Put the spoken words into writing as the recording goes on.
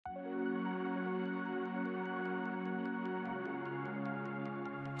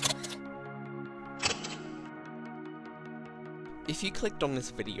If you clicked on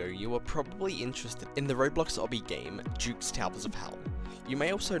this video, you are probably interested in the Roblox Obby game, Juke's Towers of Hell. You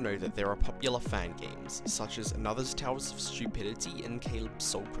may also know that there are popular fan games, such as Another's Towers of Stupidity and Caleb's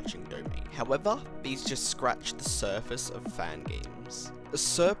Soul-Crushing Domain. However, these just scratch the surface of fan games. A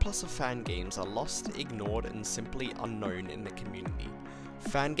surplus of fan games are lost, ignored, and simply unknown in the community.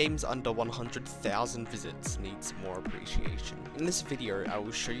 Fan games under 100,000 visits need some more appreciation. In this video, I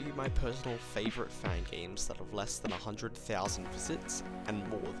will show you my personal favourite fan games that have less than 100,000 visits and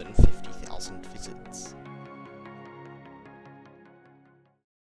more than 50,000 visits.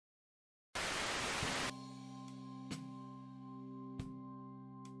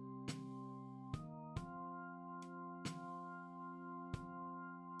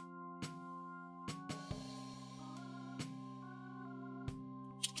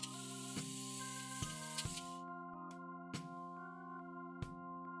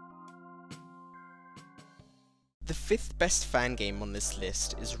 The fifth best fan game on this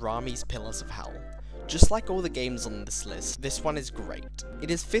list is Rami's Pillars of Hell. Just like all the games on this list, this one is great. It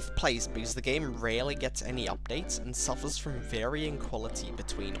is 5th place because the game rarely gets any updates and suffers from varying quality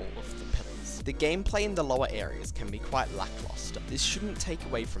between all of the pillars. The gameplay in the lower areas can be quite lackluster. This shouldn't take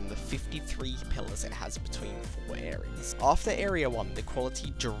away from the 53 pillars it has between 4 areas. After Area 1, the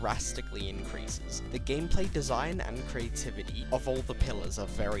quality drastically increases. The gameplay design and creativity of all the pillars are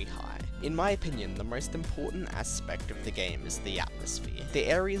very high. In my opinion, the most important aspect of the game is the atmosphere. The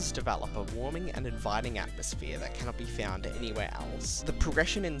areas develop a warming and inviting atmosphere that cannot be found anywhere else. The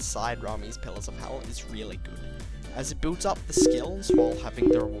progression inside Rami's Pillars of Hell is really good, as it builds up the skills while having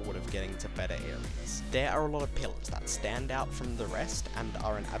the reward of getting to better areas. There are a lot of pillars that stand out from the rest and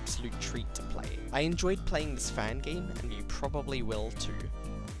are an absolute treat to play. I enjoyed playing this fan game, and you probably will too.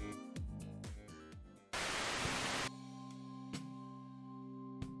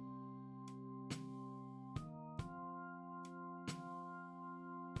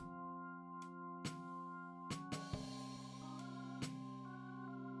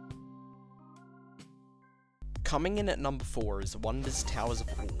 Coming in at number 4 is Wonder's Towers of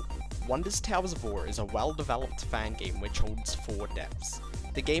War. Wonder's Towers of War is a well-developed fan game which holds 4 depths.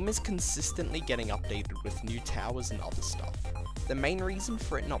 The game is consistently getting updated with new towers and other stuff. The main reason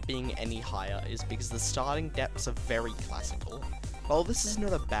for it not being any higher is because the starting depths are very classical. While this is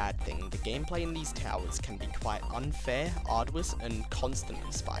not a bad thing, the gameplay in these towers can be quite unfair, arduous, and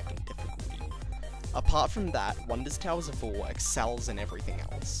constantly spiking difficulty. Apart from that, Wonder's Towers of War excels in everything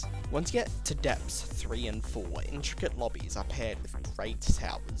else. Once you get to depths 3 and 4, intricate lobbies are paired with great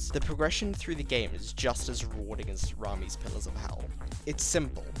towers. The progression through the game is just as rewarding as Rami's Pillars of Hell. It's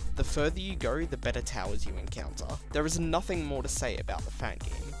simple. The further you go, the better towers you encounter. There is nothing more to say about the fan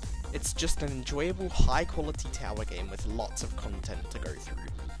game. It's just an enjoyable, high-quality tower game with lots of content to go through.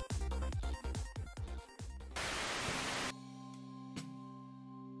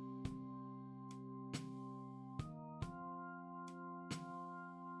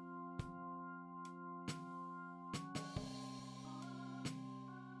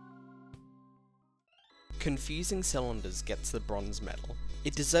 Confusing Cylinders gets the bronze medal.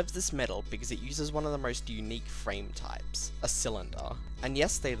 It deserves this medal because it uses one of the most unique frame types, a cylinder. And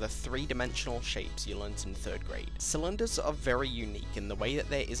yes, they are the 3-dimensional shapes you learnt in 3rd grade. Cylinders are very unique in the way that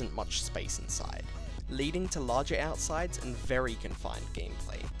there isn't much space inside, leading to larger outsides and very confined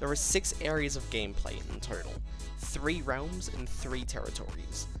gameplay. There are 6 areas of gameplay in total, 3 realms and 3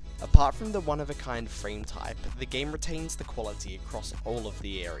 territories. Apart from the one-of-a-kind frame type, the game retains the quality across all of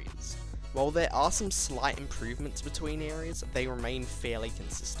the areas. While there are some slight improvements between areas, they remain fairly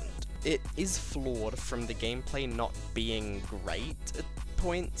consistent. It is flawed from the gameplay not being great at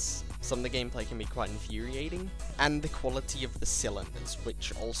points. Some of the gameplay can be quite infuriating, and the quality of the cylinders,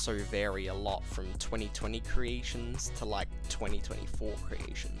 which also vary a lot from 2020 creations to like 2024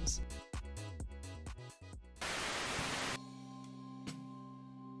 creations.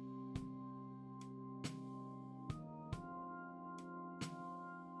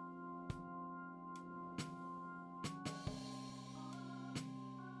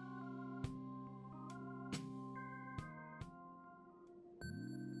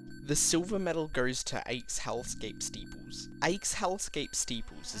 The silver medal goes to Ake's Hellscape Steeples. Ake's Hellscape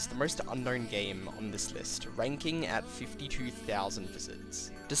Steeples is the most unknown game on this list, ranking at 52,000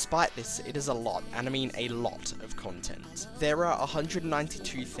 visits. Despite this, it is a lot, and I mean a lot, of content. There are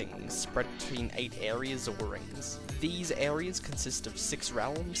 192 things spread between 8 areas or rings. These areas consist of 6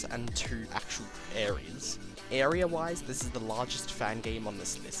 realms and 2 actual areas. Area-wise, this is the largest fan game on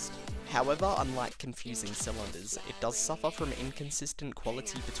this list. However, unlike confusing cylinders, it does suffer from inconsistent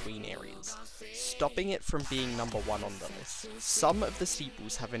quality between areas, stopping it from being number 1 on the list. Some of the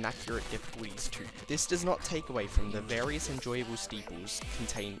steeples have inaccurate difficulties too. This does not take away from the various enjoyable steeples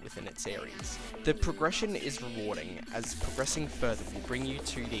contained within its areas. The progression is rewarding, as progressing further will bring you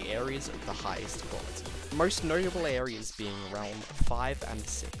to the areas of the highest quality. Most notable areas being Realm 5 and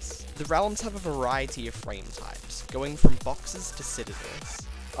 6. The realms have a variety of frame types, going from boxes to citadels.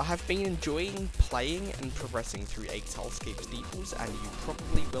 I have been enjoying playing and progressing through 8 hellscape steeples, and you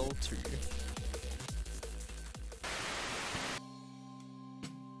probably will too.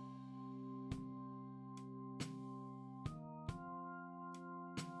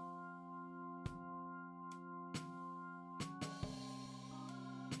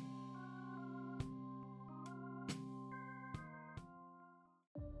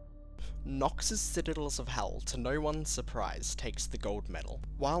 Nox's Citadels of Hell, to no one's surprise, takes the gold medal.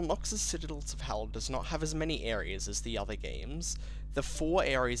 While Nox's Citadels of Hell does not have as many areas as the other games, the 4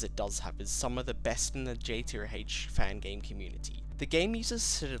 areas it does have is some of the best in the JToH Fangame community. The game uses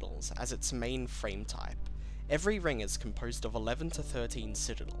citadels as its main frame type. Every ring is composed of 11 to 13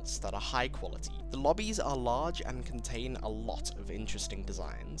 citadels that are high quality. The lobbies are large and contain a lot of interesting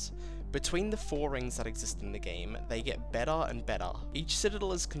designs. Between the 4 rings that exist in the game, they get better and better. Each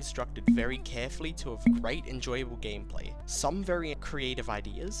citadel is constructed very carefully to have great enjoyable gameplay, some very creative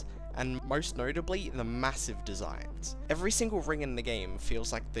ideas, and most notably, the massive designs. Every single ring in the game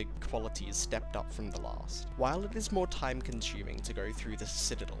feels like the quality is stepped up from the last. While it is more time consuming to go through the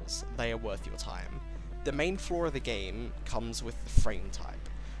citadels, they are worth your time. The main flaw of the game comes with the frame type.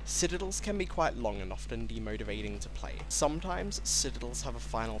 Citadels can be quite long and often demotivating to play. Sometimes, citadels have a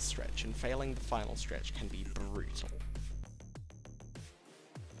final stretch, and failing the final stretch can be brutal.